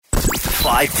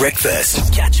5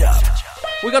 Breakfast. Catch up.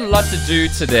 We got a lot to do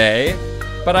today,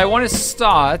 but I want to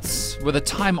start with a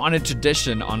time-honored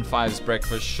tradition on 5's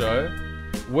Breakfast Show,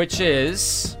 which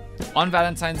is, on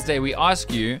Valentine's Day, we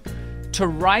ask you to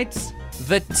write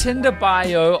the Tinder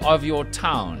bio of your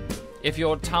town. If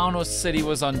your town or city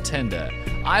was on Tinder,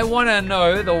 I want to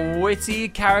know the witty,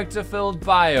 character-filled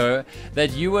bio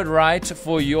that you would write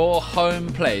for your home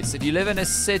place. If you live in a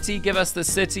city, give us the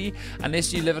city.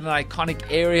 Unless you live in an iconic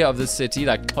area of the city,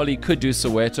 like Holly could do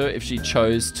Soweto if she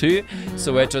chose to,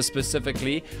 Soweto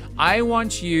specifically. I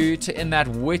want you to, in that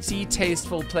witty,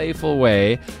 tasteful, playful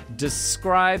way,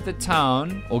 describe the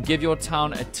town or give your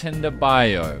town a Tinder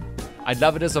bio. I'd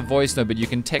love it as a voice note, but you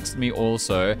can text me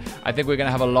also. I think we're going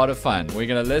to have a lot of fun. We're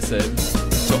going to listen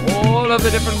to all of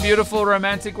the different beautiful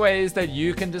romantic ways that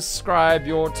you can describe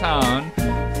your town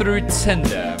through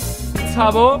Tinder.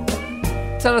 Thabo,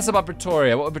 tell us about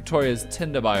Pretoria. What would Pretoria's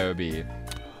Tinder bio be?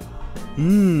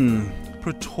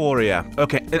 Pretoria.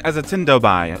 Okay, as a Tinder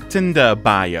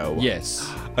bio. Yes.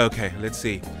 Okay, let's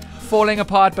see. Falling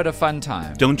apart, but a fun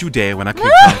time. Don't you dare when I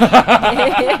click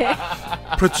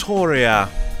on Pretoria.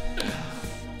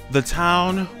 The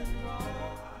town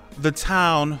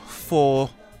for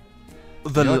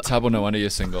the... Thabo, no wonder you're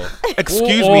single.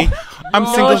 Excuse me. I'm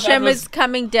single. Shem is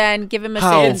coming, Dan. Give him a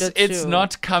How? second or two. It's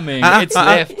not coming. It's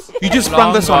left. You just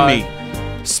sprung this on me.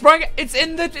 Sprung? It's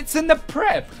in the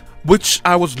prep. Which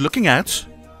I was looking at.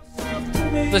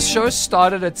 The show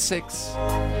started at 6.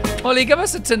 Holly, give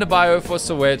us a Tinder bio for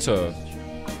Soweto.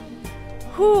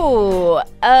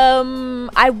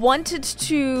 I wanted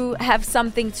to have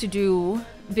something to do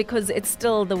because it's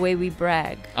still the way we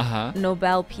brag.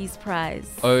 Nobel Peace Prize.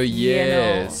 Oh,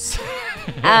 yes.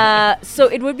 So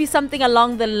it would be something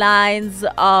along the lines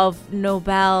of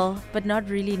Nobel, but not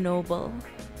really noble.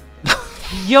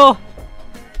 Yo.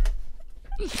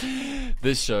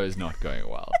 This show is not going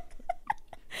well.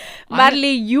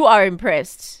 Madly, you are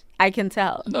impressed. I can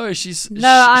tell. No,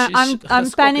 I'm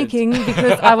that's panicking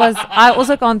because I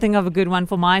also can't think of a good one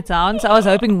for my town. So I was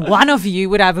hoping one of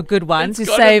you would have a good one to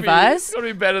save us. It's got to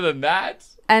be better than that.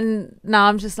 And now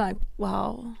I'm just like,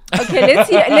 wow. Okay,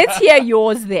 let's hear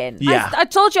yours then. Yeah. I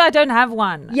told you I don't have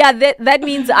one. Yeah, that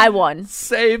means I won.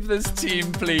 Save this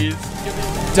team, please.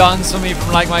 Dance for me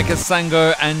from like Micah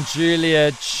Sango and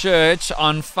Julia Church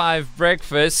on 5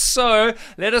 Breakfast. So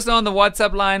let us know on the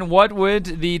WhatsApp line, what would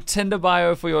the Tinder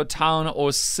bio for your town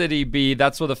or city be?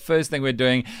 That's what the first thing we're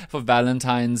doing for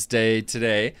Valentine's Day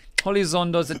today. Holly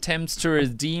Zondo's attempts to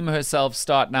redeem herself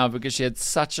start now because she had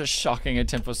such a shocking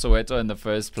attempt for Soweto in the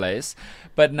first place.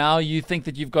 But now you think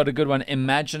that you've got a good one,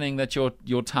 imagining that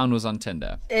your town was on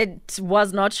Tinder. It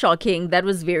was not shocking. That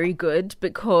was very good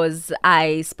because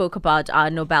I spoke about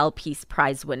our Nobel Peace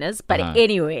Prize winners. But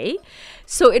anyway,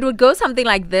 so it would go something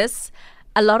like this.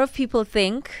 A lot of people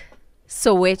think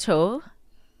Soweto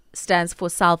stands for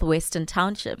Southwestern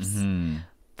Townships.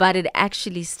 But it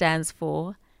actually stands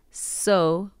for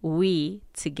So We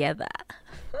Together.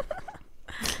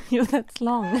 Yo, that's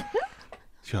long.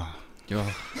 Sure. Yo,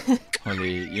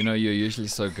 Holly, you're usually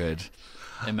so good.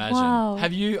 Imagine. Wow. Are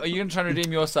you going to try and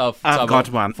redeem yourself? I've Thabo, got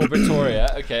one. For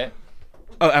Pretoria, okay.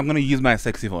 Oh, I'm going to use my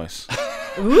sexy voice.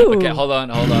 Ooh. Okay, hold on.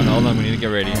 We need to get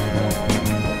ready.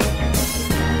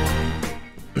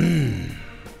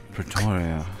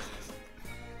 Pretoria.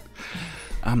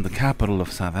 I'm the capital of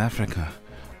South Africa.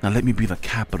 Now let me be the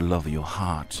capital of your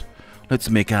heart. Let's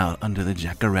make out under the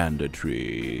jacaranda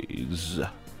trees.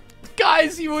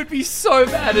 Guys, you would be so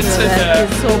bad at Tinder.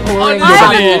 That is so boring. I have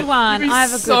a Honestly, good one. You'd be I have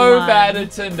a good so one. bad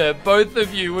at Tinder. Both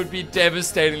of you would be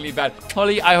devastatingly bad.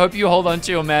 Holly, I hope you hold on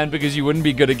to your man because you wouldn't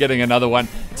be good at getting another one.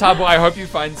 Thabo, I hope you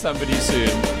find somebody soon.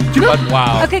 But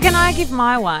wow. Okay, can I give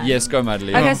my one? Yes, go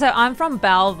Madly. Okay, so I'm from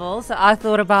Belleville, so I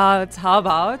thought about, how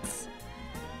about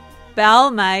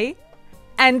Bellmay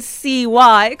and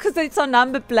CY, because it's on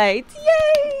number plate.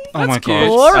 Yay! Oh my cute. God.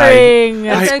 Boring.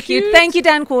 That's so cute. Thank you,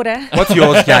 Dan Quarter. What's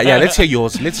yours? Yeah, let's hear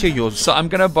yours. So I'm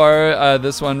going to borrow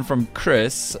this one from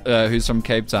Chris, who's from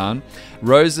Cape Town.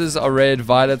 Roses are red,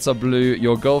 violets are blue.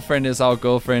 Your girlfriend is our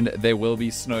girlfriend. There will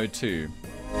be snow too.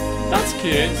 That's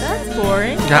cute. That's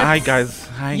boring. Yeah, hi guys.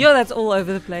 Hi. Yo, that's all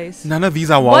over the place. None of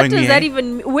these are What worrying me. does that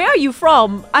even mean? Where are you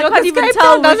from? I Yo, can't 'cause even Cape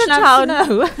tell Town which doesn't town.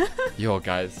 have snow. Yo,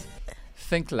 guys,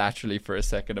 think laterally for a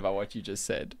second about what you just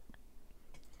said.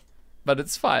 But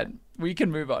it's fine. We can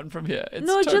move on from here. It's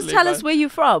No, totally just tell us fine. where you're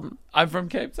from. I'm from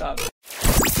Cape Town.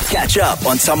 Catch up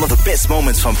on some of the best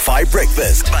moments from 5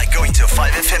 Breakfast by going to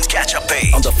 5FM's catch-up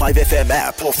page on the 5FM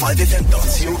app or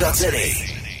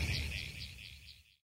 5FM.co.za.